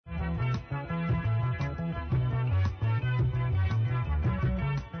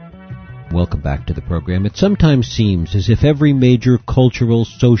Welcome back to the program. It sometimes seems as if every major cultural,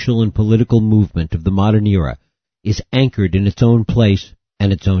 social, and political movement of the modern era is anchored in its own place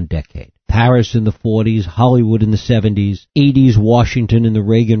and its own decade. Paris in the 40s, Hollywood in the 70s, 80s Washington in the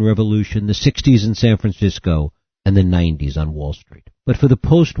Reagan Revolution, the 60s in San Francisco, and the 90s on Wall Street. But for the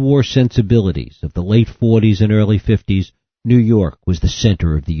post-war sensibilities of the late 40s and early 50s, New York was the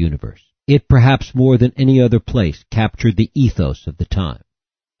center of the universe. It, perhaps more than any other place, captured the ethos of the time.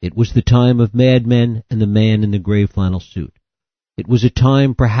 It was the time of Mad Men and the Man in the Gray Flannel Suit. It was a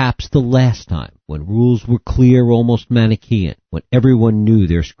time, perhaps the last time, when rules were clear, almost Manichaean, when everyone knew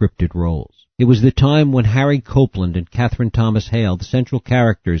their scripted roles. It was the time when Harry Copeland and Catherine Thomas Hale, the central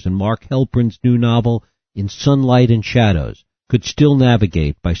characters in Mark Helprin's new novel, In Sunlight and Shadows, could still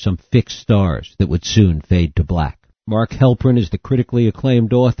navigate by some fixed stars that would soon fade to black. Mark Helprin is the critically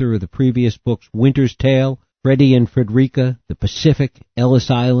acclaimed author of the previous books Winter's Tale, Freddie and Frederica, The Pacific, Ellis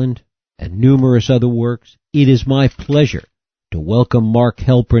Island, and numerous other works. It is my pleasure to welcome Mark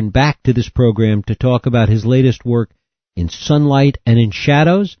Helprin back to this program to talk about his latest work, In Sunlight and in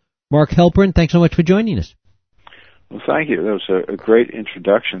Shadows. Mark Helprin, thanks so much for joining us. Well, thank you. That was a great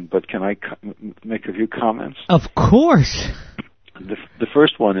introduction, but can I make a few comments? Of course. The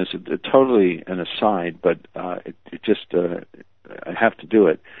first one is totally an aside, but I have to do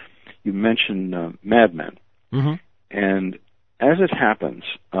it. You mentioned Mad Men. Mm-hmm. And as it happens,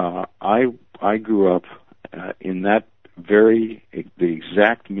 I grew up in that the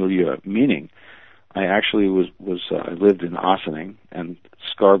exact milieu, meaning I actually I lived in Ossining and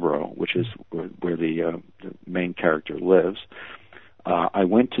Scarborough, which is where the main character lives. I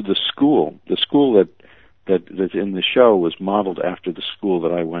went to the school that's in the show was modeled after the school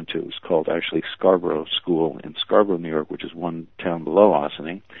that I went to. It was called actually Scarborough School in Scarborough, New York, which is one town below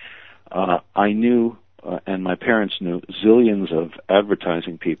Ossining. I knew, and my parents knew, zillions of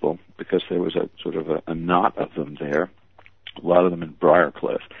advertising people because there was a sort of a knot of them there, a lot of them in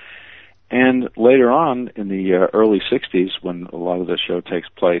Briarcliff. And later on, in the early 60s, when a lot of the show takes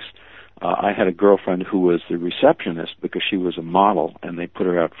place, I had a girlfriend who was the receptionist because she was a model, and they put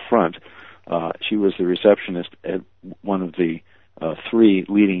her out front. She was the receptionist at one of the three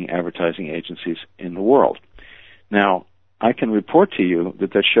leading advertising agencies in the world. Now, I can report to you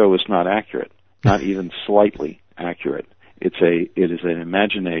that show is not accurate, not even slightly accurate. It is an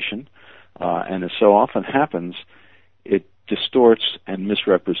imagination, and as so often happens, it distorts and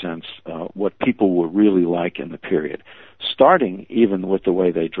misrepresents what people were really like in the period, starting even with the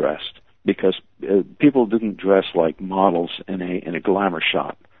way they dressed, because people didn't dress like models in a glamour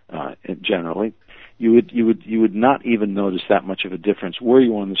shot. Generally, you would not even notice that much of a difference were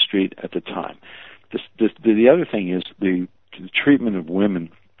you on the street at the time. The other thing is the treatment of women,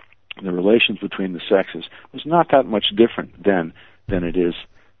 the relations between the sexes was not that much different then than it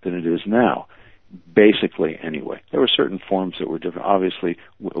is now. Basically, anyway, there were certain forms that were different. Obviously,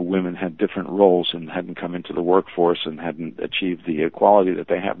 women had different roles and hadn't come into the workforce and hadn't achieved the equality that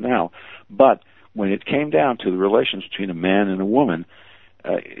they have now. But when it came down to the relations between a man and a woman,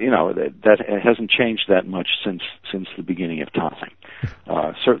 that hasn't changed that much since the beginning of time.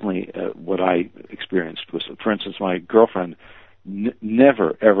 Certainly, what I experienced was, for instance, my girlfriend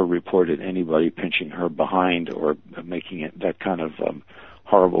never ever reported anybody pinching her behind or making it that kind of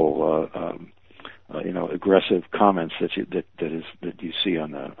horrible, aggressive comments that you see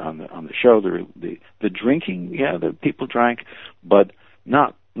on the show. The drinking, the people drank, but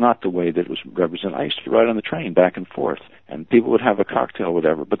not the way that it was represented. I used to ride on the train back and forth, and people would have a cocktail,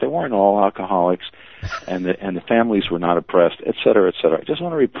 whatever, but they weren't all alcoholics, and the families were not oppressed, et cetera, et cetera. I just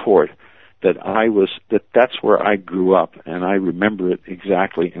want to report that that's where I grew up, and I remember it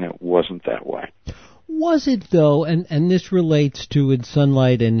exactly, and it wasn't that way. Was it, though, and this relates to In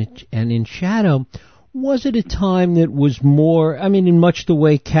Sunlight and in Shadow, was it a time that was more, in much the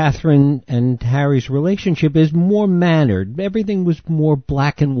way Catherine and Harry's relationship is, more mannered? Everything was more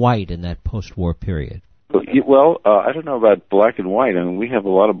black and white in that post-war period. Well, I don't know about black and white. We have a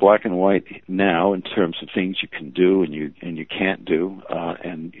lot of black and white now in terms of things you can do and you can't do.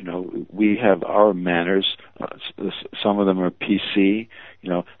 We have our manners. Some of them are PC.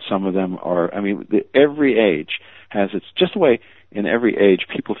 Some of them are. Every age has its just the way. In every age,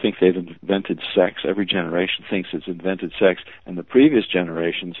 people think they've invented sex. Every generation thinks it's invented sex, and the previous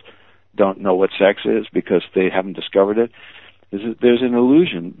generations don't know what sex is because they haven't discovered it. There's an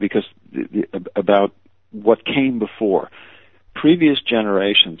illusion about what came before. Previous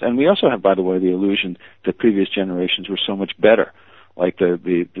generations, and we also have, by the way, the illusion that previous generations were so much better, like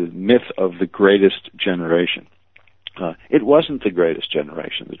the myth of the greatest generation. It wasn't the greatest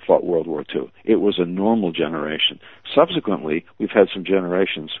generation that fought World War II. It was a normal generation. Subsequently, we've had some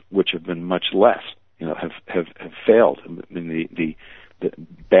generations which have been much less, have failed in the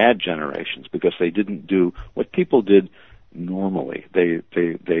bad generations because they didn't do what people did normally.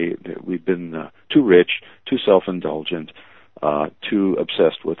 We've been too rich, too self-indulgent, too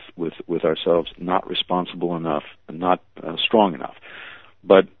obsessed with ourselves, not responsible enough, and not strong enough.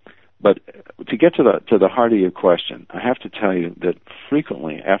 But to get to the heart of your question, I have to tell you that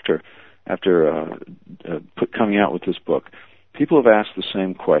frequently after coming out with this book, people have asked the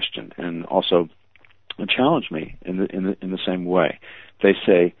same question and also challenged me in the same way. They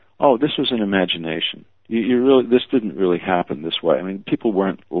say, "Oh, this was an imagination. This didn't really happen this way." I mean, people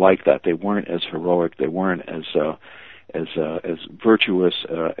weren't like that. They weren't as heroic. They weren't as virtuous,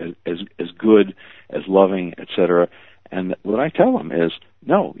 as good, as loving, etc. And what I tell them is,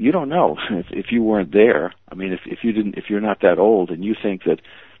 no, you don't know if you weren't there. I mean, if you're not that old, and you think that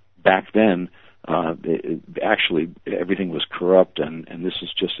back then actually everything was corrupt and this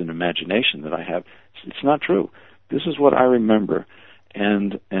is just an imagination that I have, it's not true. This is what I remember.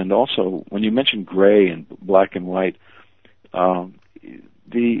 And also when you mentioned gray and black and white,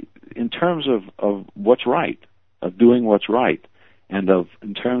 in terms of what's right, of doing what's right, and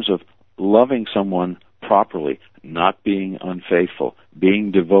in terms of loving someone properly, not being unfaithful,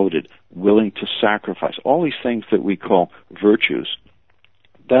 being devoted, willing to sacrifice, all these things that we call virtues,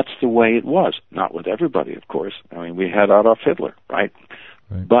 that's the way it was. Not with everybody, of course. I mean, we had Adolf Hitler, right?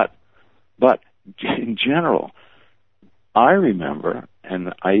 But in general, I remember,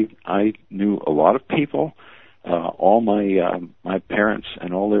 and I knew a lot of people. All my parents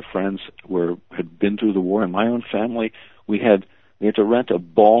and all their friends had been through the war. In my own family, we had to rent a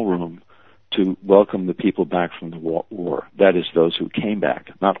ballroom to welcome the people back from the war. That is, those who came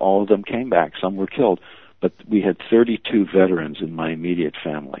back. Not all of them came back. Some were killed. But we had 32 veterans in my immediate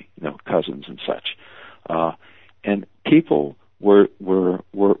family, cousins and such. And people were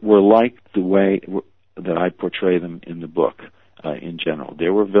like the way that I portray them in the book in general.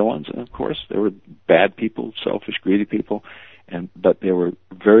 There were villains, and of course there were bad people, selfish, greedy people, but there were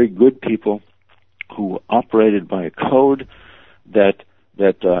very good people who operated by a code that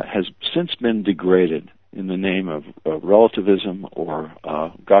has since been degraded in the name of relativism or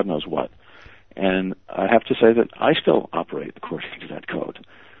God knows what. And I have to say that I still operate according to that code.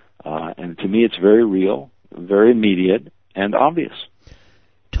 And to me it's very real, very immediate, and obvious.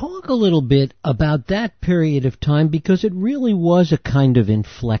 Talk a little bit about that period of time, because it really was a kind of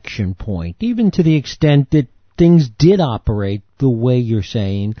inflection point, even to the extent that things did operate the way you're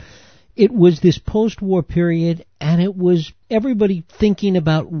saying. It was this post-war period, and it was everybody thinking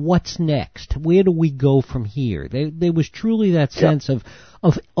about what's next. Where do we go from here? There was truly that sense of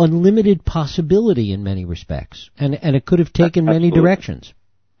unlimited possibility in many respects, and it could have taken many directions.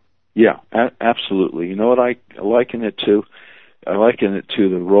 Yeah, absolutely. You know what I liken it to? I liken it to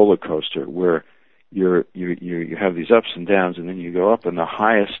the roller coaster, where you have these ups and downs, and then you go up in the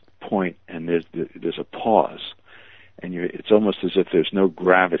highest point, and there's a pause, and it's almost as if there's no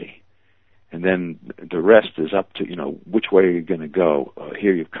gravity. And then the rest is up to, which way are you going to go?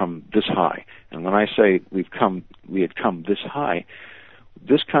 Here you've come this high. And when I say we had come this high,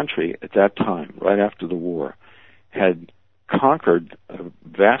 this country at that time, right after the war, had conquered a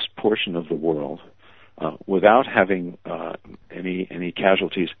vast portion of the world without having any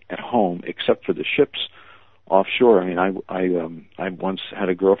casualties at home, except for the ships offshore. I mean, I once had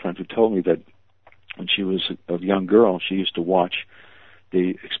a girlfriend who told me that when she was a young girl, she used to watch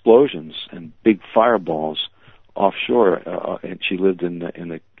the explosions and big fireballs offshore, and she lived in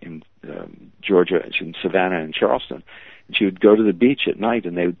Georgia, in Savannah and Charleston. And she would go to the beach at night,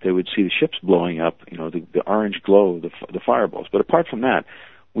 and they would see the ships blowing up, the orange glow of the fireballs. But apart from that,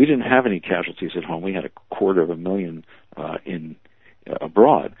 we didn't have any casualties at home. We had 250,000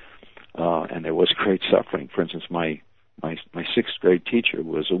 abroad, and there was great suffering. For instance, my sixth grade teacher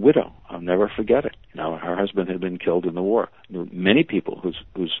was a widow. I'll never forget it. Her husband had been killed in the war. There were many people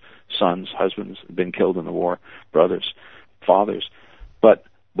whose sons, husbands had been killed in the war, brothers, fathers. But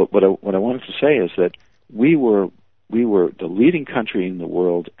what I wanted to say is that we were the leading country in the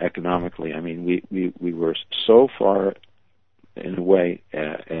world economically. I mean, we were so far, in a way,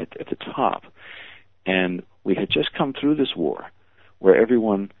 at the top, and we had just come through this war where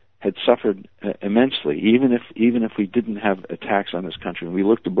everyone had suffered immensely, even if we didn't have attacks on this country. And we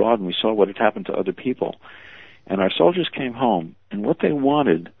looked abroad and we saw what had happened to other people. And our soldiers came home, and what they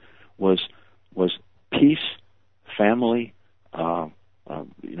wanted was peace, family,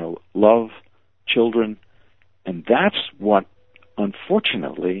 love, children, and that's what,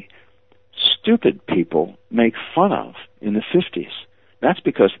 unfortunately, stupid people make fun of in the 50s. That's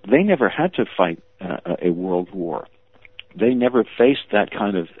because they never had to fight a world war. They never faced that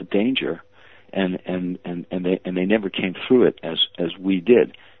kind of danger, and they never came through it as we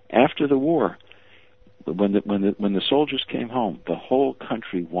did. After the war, when the soldiers came home, the whole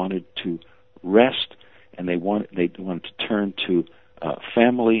country wanted to rest, and they wanted to turn to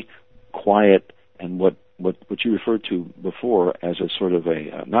family, quiet, and what you referred to before as a sort of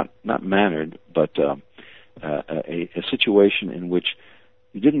a not mannered, but a situation in which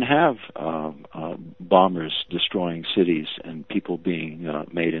you didn't have bombers destroying cities and people being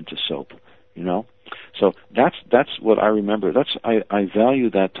made into soap, you know. So that's what I remember. I value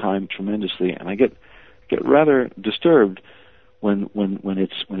that time tremendously, and I get rather disturbed when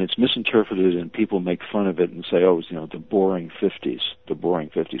it's misinterpreted and people make fun of it and say, oh, you know, the boring 50s.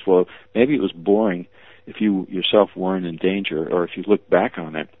 Well, maybe it was boring if you yourself weren't in danger, or if you look back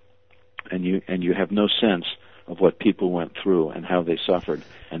on it and you have no sense of what people went through and how they suffered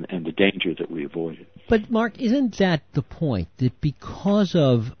and the danger that we avoided. But, Mark, isn't that the point, that because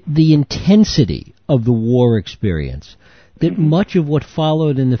of the intensity of the war experience, that much of what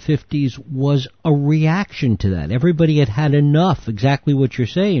followed in the 50s was a reaction to that? Everybody had enough, exactly what you're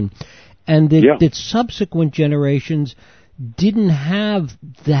saying, and that subsequent generations didn't have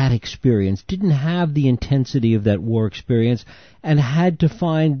that experience, didn't have the intensity of that war experience, and had to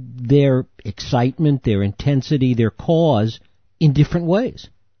find their excitement, their intensity, their cause in different ways.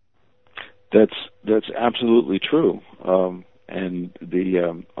 That's absolutely true, and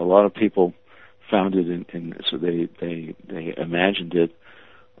a lot of people found it in so they imagined it,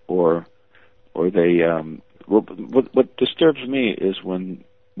 or they what disturbs me is when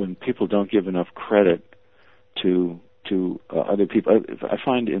people don't give enough credit to other people. I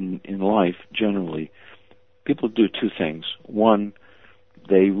find in life generally people do two things. One,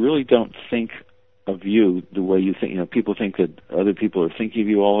 they really don't think of you the way you think. You know, people think that other people are thinking of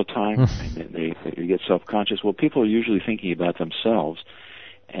you all the time, and they get self-conscious. Well, people are usually thinking about themselves,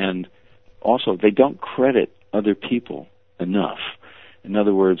 and also they don't credit other people enough. In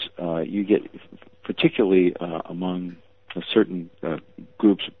other words, you get, particularly among certain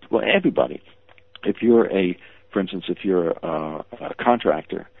groups, well, everybody. For instance, if you're a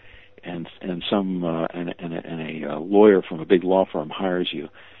contractor, and a lawyer from a big law firm hires you,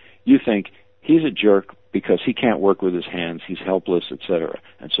 you think he's a jerk because he can't work with his hands, he's helpless, etc.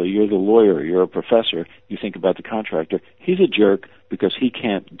 And so you're the lawyer, you're a professor, you think about the contractor, he's a jerk because he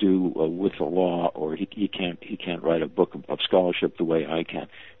can't do with the law, or he can't write a book of scholarship the way I can.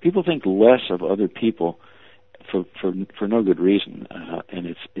 People think less of other people for no good reason,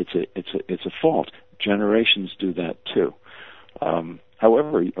 and it's a fault. Generations do that too.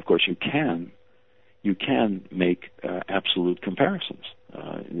 However, of course, you can make absolute comparisons.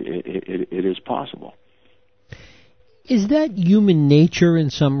 It is possible. Is that human nature in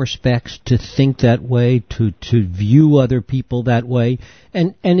some respects, to think that way, to view other people that way?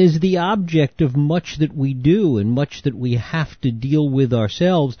 And is the object of much that we do and much that we have to deal with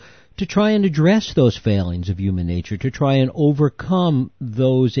ourselves to try and address those failings of human nature, to try and overcome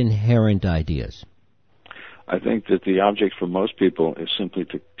those inherent ideas? I think that the object for most people is simply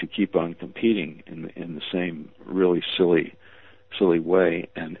to keep on competing in the same really silly way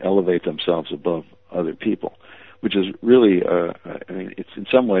and elevate themselves above other people, which is really, I mean, it's in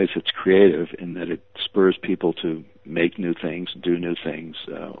some ways it's creative in that it spurs people to make new things, do new things,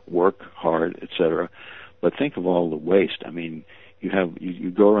 work hard, etc. But think of all the waste. I mean,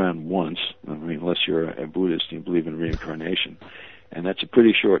 you go around once. I mean, unless you're a Buddhist and you believe in reincarnation, and that's a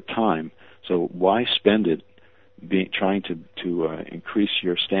pretty short time. So why spend it trying to increase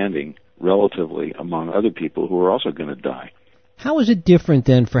your standing relatively among other people who are also going to die? How is it different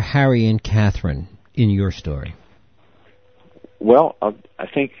then for Harry and Catherine in your story? Well, I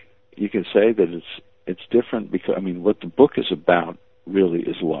think you can say that it's different because, I mean, what the book is about really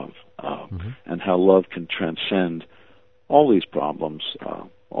is love, and how love can transcend all these problems,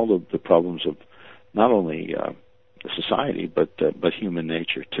 all of the problems of not only society but human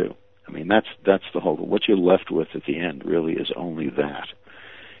nature too. I mean, that's the whole. What you're left with at the end really is only that,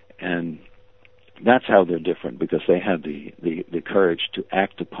 and that's how they're different, because they had the courage to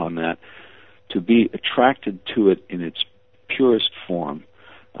act upon that, to be attracted to it in its purest form.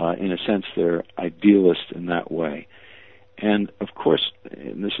 In a sense, they're idealists in that way, and of course,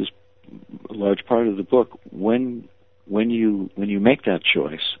 and this is a large part of the book. When you make that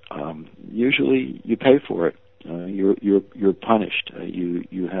choice, usually you pay for it. You're punished.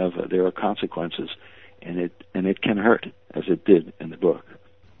 There are consequences, and it can hurt, as it did in the book.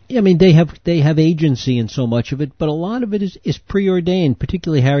 I mean, they have agency in so much of it, but a lot of it is preordained.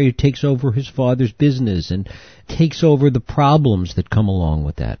 Particularly Harry, who takes over his father's business and takes over the problems that come along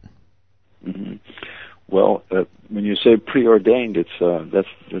with that. Mm-hmm. Well, when you say preordained, that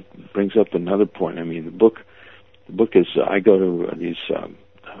brings up another point. I mean, the book is. I go to these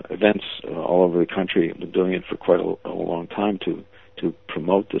events all over the country. I've been doing it for quite a long time to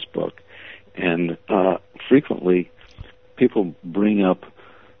promote this book, and frequently people bring up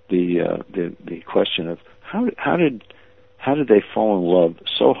the question of how did they fall in love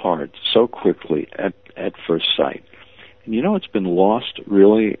so hard, so quickly at first sight. And it's been lost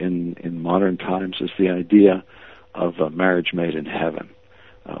really in modern times is the idea of a marriage made in heaven.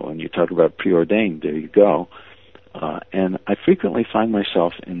 When you talk about preordained, there you go. And I frequently find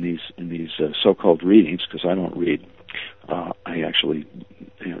myself in these so-called readings, because I don't read. I actually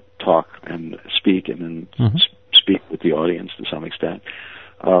talk and speak, and then speak with the audience to some extent.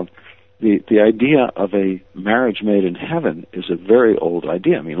 The idea of a marriage made in heaven is a very old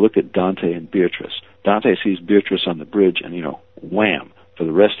idea. I mean, look at Dante and Beatrice. Dante sees Beatrice on the bridge, and wham, for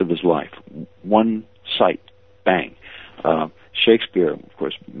the rest of his life, one sight, bang. Shakespeare, of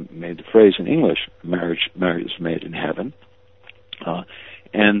course, made the phrase in English, marriage is made in heaven.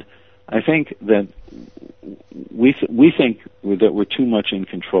 And I think that we think that we're too much in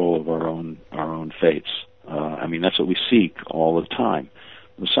control of our own fates. I mean, that's what we seek all the time.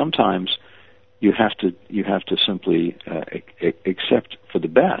 Sometimes you have to simply accept for the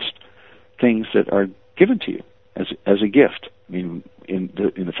best things that are given to you as a gift. I mean, in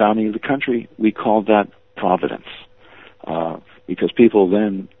the founding of the country, we called that providence, because people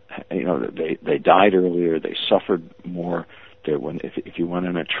then, they died earlier, they suffered more. If you went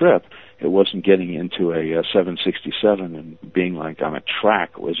on a trip, it wasn't getting into a 767 and being like on a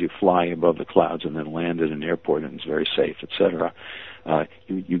track as you fly above the clouds and then land at an airport and it's very safe, etc.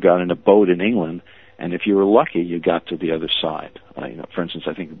 You got in a boat in England, and if you were lucky, you got to the other side. For instance,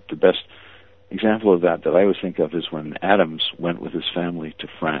 I think the best example of that I always think of is when Adams went with his family to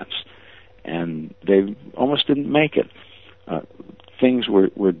France, and they almost didn't make it. Things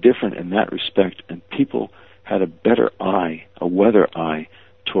were different in that respect, and people had a better eye, a weather eye,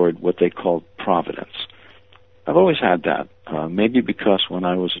 toward what they called providence. I've always had that. Maybe because when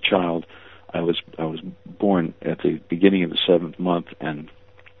I was a child, I was born at the beginning of the 7th month and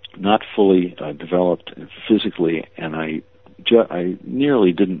not fully developed physically, and I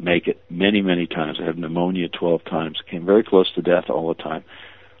nearly didn't make it many times. I had pneumonia 12 times. Came very close to death all the time.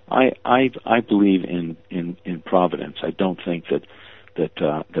 I believe in providence. I don't think that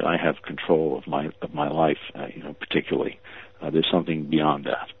I have control of my life, particularly. There's something beyond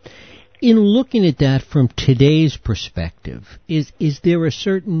that. In looking at that from today's perspective, is there a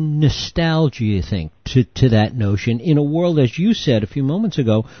certain nostalgia, you think, to that notion in a world, as you said a few moments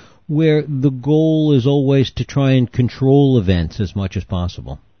ago, where the goal is always to try and control events as much as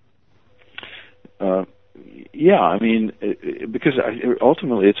possible? Yeah, I mean, because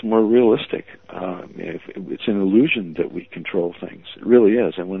ultimately it's more realistic. It's an illusion that we control things. It really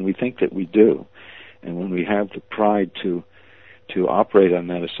is. And when we think that we do, and when we have the pride to operate on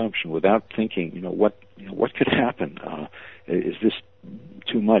that assumption without thinking, what could happen? Is this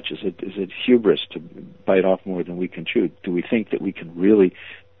too much? Is it hubris to bite off more than we can chew? Do we think that we can really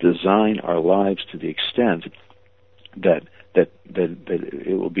design our lives to the extent that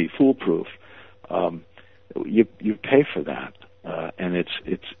it will be foolproof? You pay for that, and it's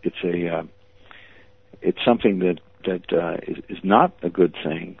something that is not a good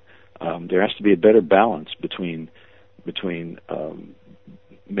thing. There has to be a better balance between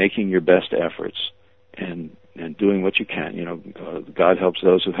making your best efforts and doing what you can. God helps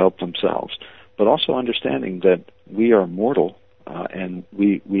those who help themselves, but also understanding that we are mortal and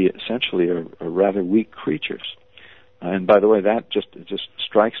we essentially are rather weak creatures. And by the way, that just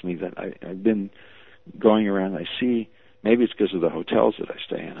strikes me that I've been going around. I see, maybe it's because of the hotels that I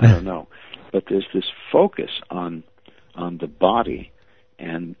stay in, I don't know, but there's this focus on the body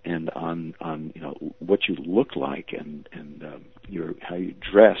and on what you look like and how you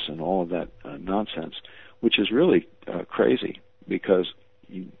dress and all of that nonsense, which is really crazy, because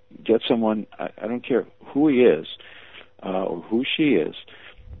you get someone, I don't care who he is or who she is.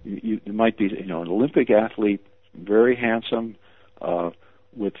 You might be an Olympic athlete, very handsome,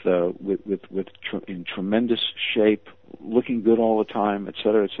 in tremendous shape, looking good all the time, et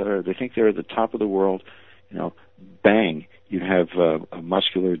cetera, et cetera. They think they're at the top of the world. Bang, you have a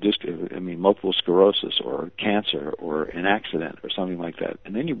multiple sclerosis or cancer or an accident or something like that.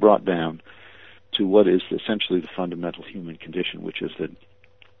 And then you're brought down to what is essentially the fundamental human condition, which is that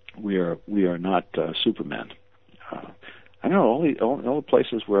we are not supermen. I don't know, all the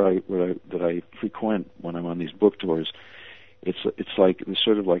places that I frequent when I'm on these book tours, it's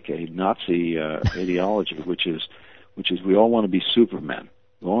sort of like a Nazi ideology, which is we all want to be supermen.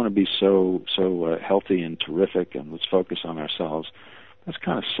 We all want to be so healthy and terrific, and let's focus on ourselves. That's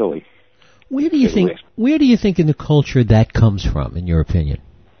kind of silly. Where do you think in the culture that comes from, in your opinion?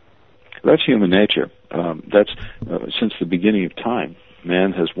 That's human nature. That's since the beginning of time,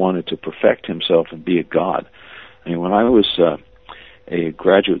 man has wanted to perfect himself and be a god. I mean, when I was a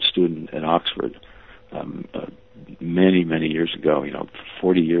graduate student at Oxford many years ago,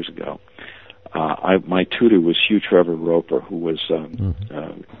 40 years ago, my tutor was Hugh Trevor Roper, who was a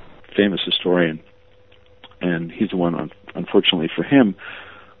famous historian, and he's the one, unfortunately for him,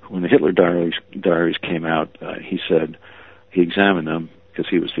 when the Hitler diaries came out, he said he examined them because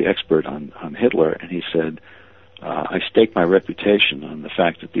he was the expert on Hitler, and he said, I stake my reputation on the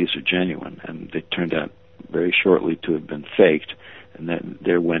fact that these are genuine, and they turned out very shortly to have been faked, and then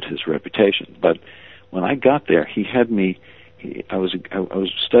there went his reputation. But when I got there, he had me. I was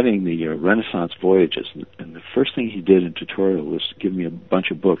studying the Renaissance voyages, and the first thing he did in tutorial was give me a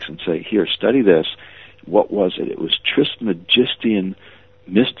bunch of books and say, "Here, study this." What was it? It was Trismegistian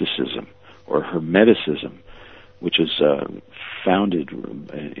mysticism or Hermeticism, which is founded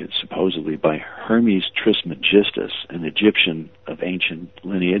supposedly by Hermes Trismegistus, an Egyptian of ancient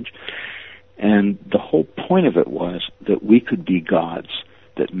lineage. And the whole point of it was that we could be gods,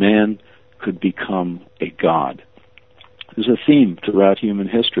 that man could become a god. There's a theme throughout human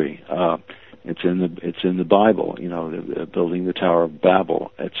history. It's in the Bible, building the Tower of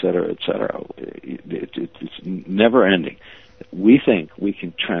Babel, et cetera, et cetera. It's never ending. We think we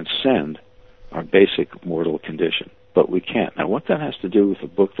can transcend our basic mortal condition, but we can't. Now, what that has to do with the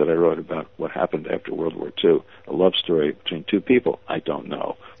book that I wrote about what happened after World War II, a love story between two people, I don't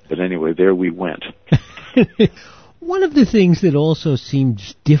know. But anyway, there we went. One of the things that also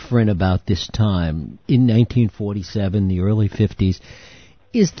seems different about this time, in 1947, the early 50s,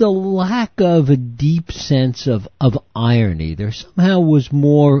 is the lack of a deep sense of irony. There somehow was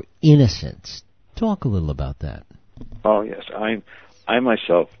more innocence. Talk a little about that. Oh, yes. I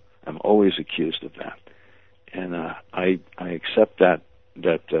myself am always accused of that. And I accept that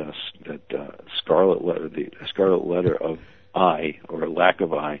scarlet letter, the scarlet letter of I, or lack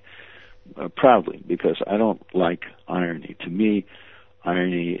of I, proudly, because I don't like irony. To me,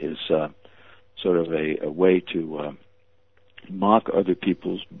 irony is sort of a way to mock other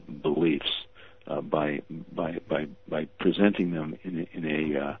people's beliefs by presenting them in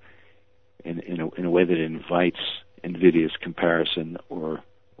a way that invites invidious comparison or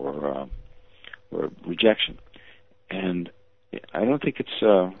rejection. And I don't think it's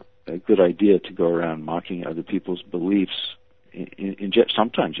a good idea to go around mocking other people's beliefs.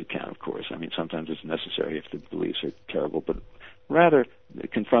 Sometimes you can, of course. I mean, sometimes it's necessary if the beliefs are terrible, but rather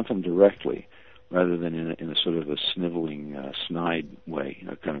confront them directly, rather than in a sort of a sniveling, snide way,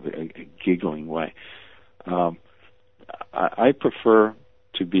 kind of a giggling way. I prefer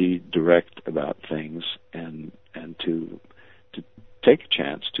to be direct about things and to take a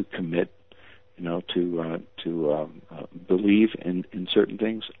chance to commit, to believe in certain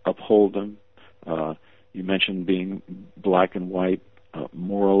things, uphold them. You mentioned being black and white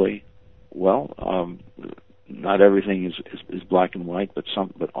morally. Well, not everything is black and white, but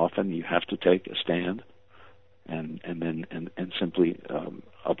often you have to take a stand and simply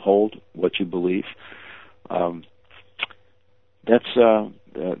uphold what you believe.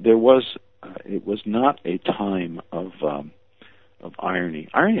 It was not a time of irony.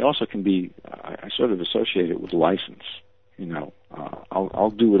 Irony also can be, I sort of associate it with license.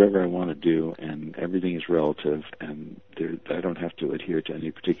 I'll do whatever I want to do, and everything is relative, and I don't have to adhere to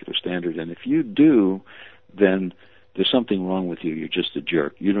any particular standard. And if you do, then there's something wrong with you. You're just a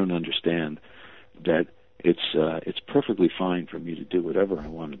jerk. You don't understand that it's perfectly fine for me to do whatever I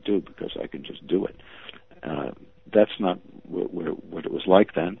want to do because I can just do it. That's not what it was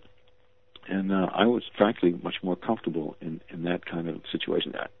like then. And I was frankly much more comfortable in that kind of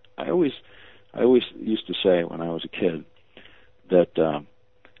situation. I always used to say when I was a kid that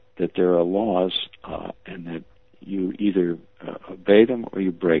there are laws and that you either obey them or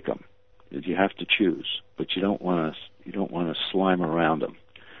you break them. That you have to choose, but you don't want to slime around them.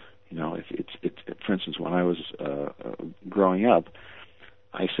 For instance, when I was growing up,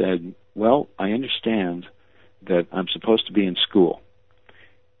 I said, well, I understand that I'm supposed to be in school,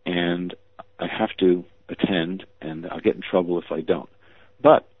 and I have to attend, and I'll get in trouble if I don't.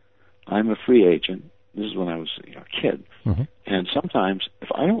 But I'm a free agent. This is when I was a kid. Mm-hmm. And sometimes, if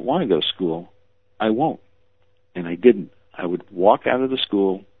I don't want to go to school, I won't. And I didn't. I would walk out of the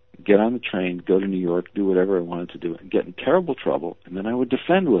school, get on the train, go to New York, do whatever I wanted to do, and get in terrible trouble, and then I would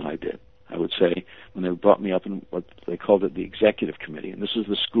defend what I did. I would say, when they brought me up in what they called it the executive committee, and this is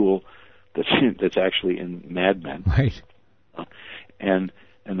the school that's actually in Mad Men. Right. And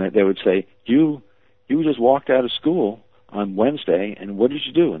they would say, you just walked out of school on Wednesday, and what did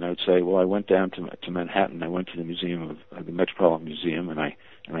you do? And I would say, well, I went down to Manhattan. I went to the museum of the Metropolitan Museum, and I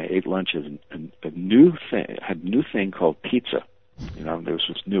ate lunch at a new thing called pizza. You know, this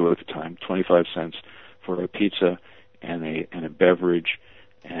was new at the time, 25 cents for a pizza and a beverage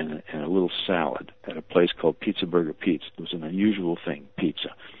and a little salad at a place called Pizza Burger Pete's. It was an unusual thing,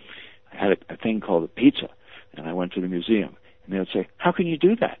 pizza. I had a thing called a pizza, and I went to the museum, and they would say, how can you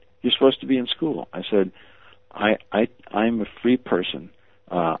do that? You're supposed to be in school. I said, I'm a free person.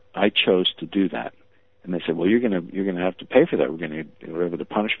 I chose to do that. And they said, well, you're gonna have to pay for that. We're gonna, whatever the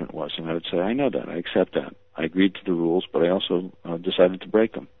punishment was. And I would say, I know that. I accept that. I agreed to the rules, but I also decided to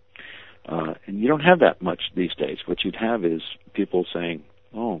break them. And you don't have that much these days. What you'd have is people saying,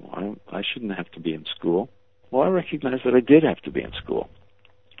 oh, I shouldn't have to be in school. Well, I recognize that I did have to be in school.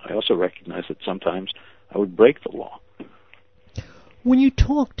 I also recognize that sometimes I would break the law. When you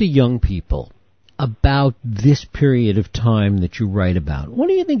talk to young people about this period of time that you write about, what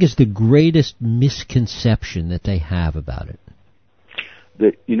do you think is the greatest misconception that they have about it?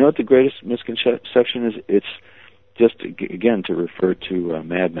 You know what the greatest misconception is? It's just, again, to refer to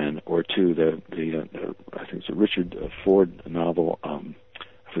Mad Men or to the I think it's a Richard Ford novel. I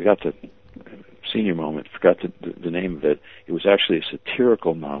forgot the senior moment. Forgot the name of it. It was actually a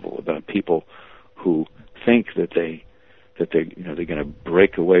satirical novel about people who think that they're going to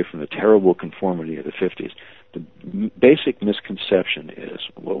break away from the terrible conformity of the 50s. The basic misconception is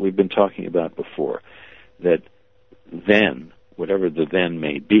what we've been talking about before, that then, whatever the then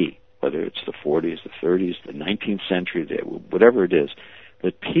may be, whether it's the 40s, the 30s, the 19th century, whatever it is,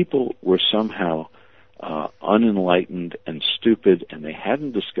 that people were somehow unenlightened and stupid, and they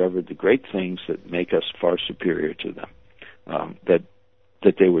hadn't discovered the great things that make us far superior to them. That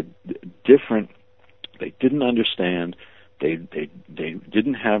they were different, they didn't understand, they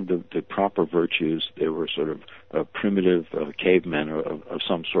didn't have the proper virtues. They were sort of primitive cavemen of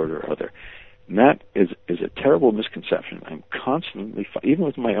some sort or other. And that is a terrible misconception. I'm constantly, even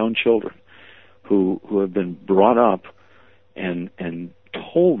with my own children, who have been brought up and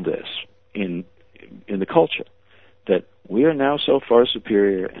told this in the culture, that we are now so far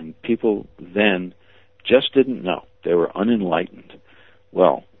superior, and people then just didn't know. They were unenlightened.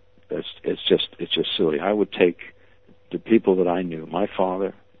 Well, it's just silly. I would take the people that I knew, my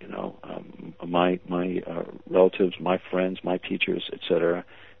father, my relatives, my friends, my teachers, etc.,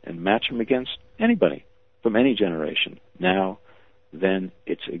 and match them against anybody from any generation. Now, then,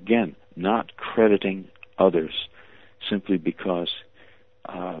 it's again not crediting others simply because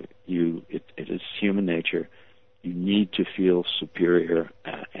it is human nature. You need to feel superior,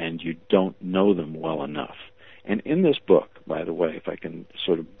 and you don't know them well enough. And in this book, by the way, if I can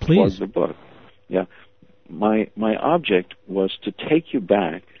sort of plug the book, yeah, my object was to take you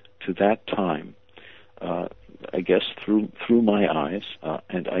back to that time, I guess through my eyes,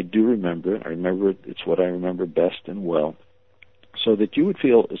 and I do remember it. I remember it's what I remember best and well, so that you would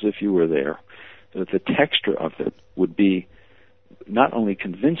feel as if you were there, that the texture of it would be not only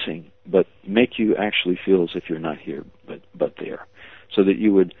convincing, but make you actually feel as if you're not here, but there, so that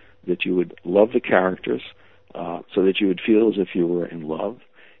you would love the characters, so that you would feel as if you were in love,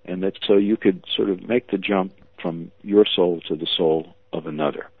 and that so you could sort of make the jump from your soul to the soul of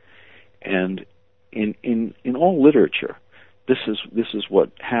another. And in all literature, this is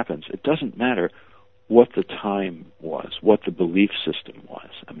what happens. It doesn't matter what the time was, what the belief system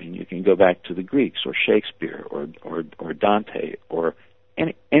was. I mean, you can go back to the Greeks or Shakespeare or Dante or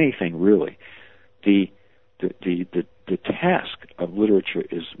anything really. The task of literature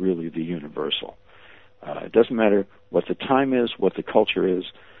is really the universal. It doesn't matter what the time is, what the culture is.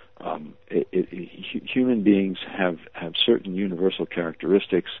 Human beings have certain universal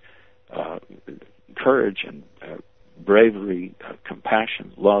characteristics, courage and bravery,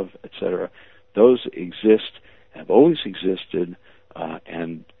 compassion, love, etc. Those exist, have always existed,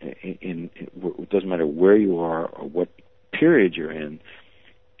 and it doesn't matter where you are or what period you're in.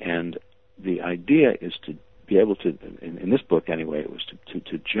 And the idea is to be able to, in this book anyway, it was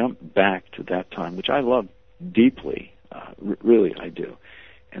to jump back to that time, which I love deeply, really I do,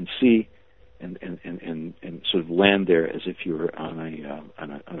 and see and sort of land there as if you were on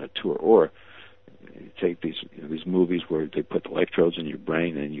a tour. Or you take these movies where they put the electrodes in your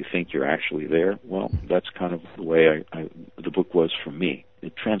brain and you think you're actually there. Well, that's kind of the way the book was for me.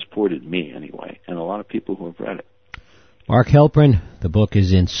 It transported me anyway, and a lot of people who have read it. Mark Helprin. The book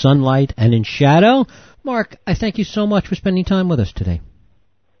is In Sunlight and in Shadow. Mark, I thank you so much for spending time with us today.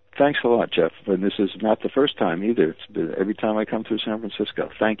 Thanks a lot, Jeff. And this is not the first time either. It's been every time I come through San Francisco.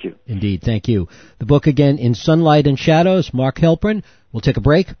 Thank you. Indeed, thank you. The book again, In Sunlight and Shadows, Mark Helprin. We'll take a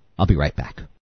break. I'll be right back.